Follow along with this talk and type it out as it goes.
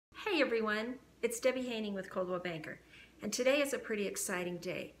everyone, it's Debbie Haining with Coldwell Banker, and today is a pretty exciting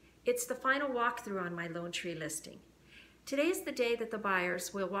day. It's the final walkthrough on my Lone Tree listing. Today is the day that the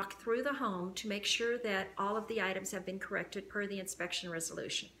buyers will walk through the home to make sure that all of the items have been corrected per the inspection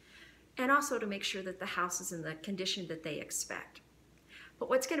resolution, and also to make sure that the house is in the condition that they expect. But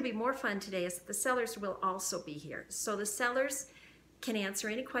what's going to be more fun today is that the sellers will also be here. So the sellers can answer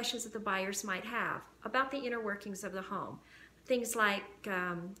any questions that the buyers might have about the inner workings of the home. Things like,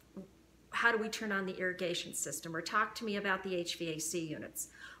 how do we turn on the irrigation system, or talk to me about the HVAC units.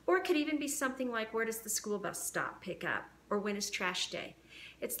 Or it could even be something like, where does the school bus stop pick up, or when is trash day.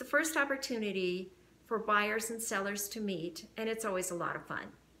 It's the first opportunity for buyers and sellers to meet, and it's always a lot of fun.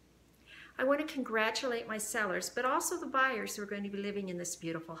 I want to congratulate my sellers, but also the buyers who are going to be living in this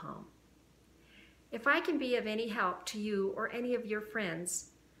beautiful home. If I can be of any help to you or any of your friends,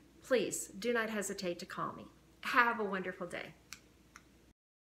 please do not hesitate to call me. Have a wonderful day.